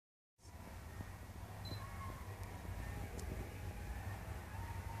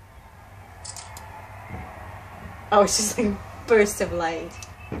Oh, it's just like burst of light.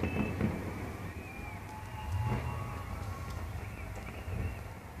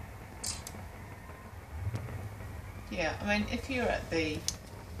 Yeah, I mean, if you're at the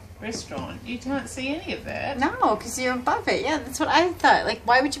restaurant, you can't see any of that. No, because you're above it. Yeah, that's what I thought. Like,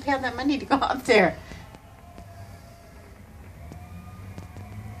 why would you pay all that money to go up there?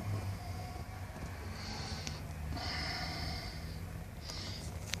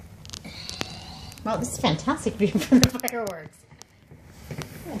 Well, this is fantastic view from the fireworks.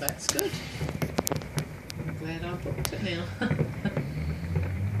 Well, that's good. I'm glad I booked it now.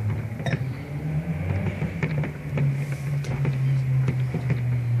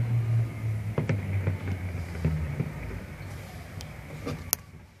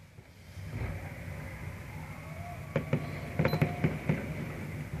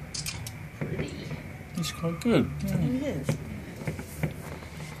 Pretty. It's quite good. Yeah. It is.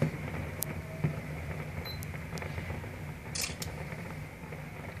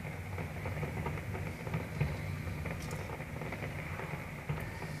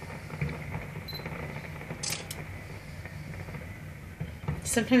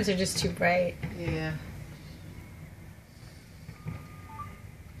 Sometimes they're just too bright. Yeah.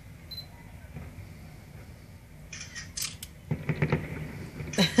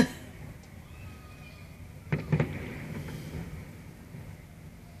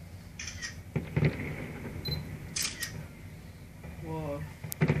 Whoa.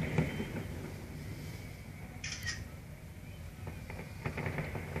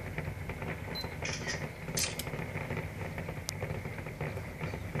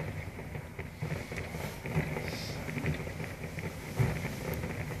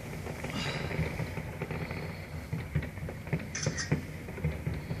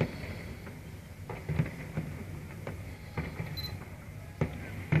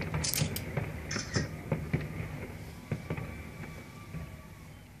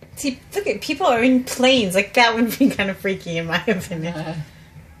 See, look at people are in planes. Like, that would be kind of freaky, in my opinion. Yeah,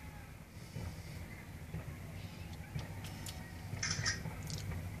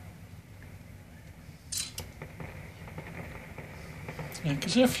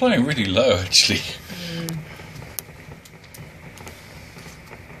 because they're flying really low, actually.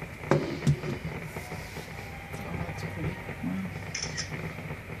 Oh, that's pretty.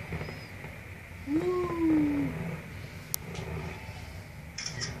 Ooh.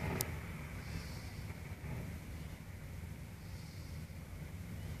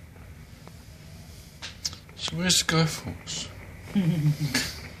 So where's the Guy Fawkes?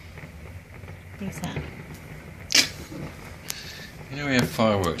 What's that? You know we have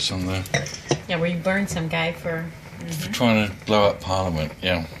fireworks on there Yeah, where you burn some guy for... for trying to blow up Parliament,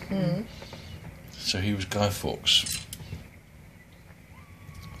 yeah. Mm. So he was Guy Fawkes.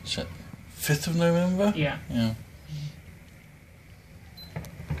 Is that 5th of November? Yeah. Yeah.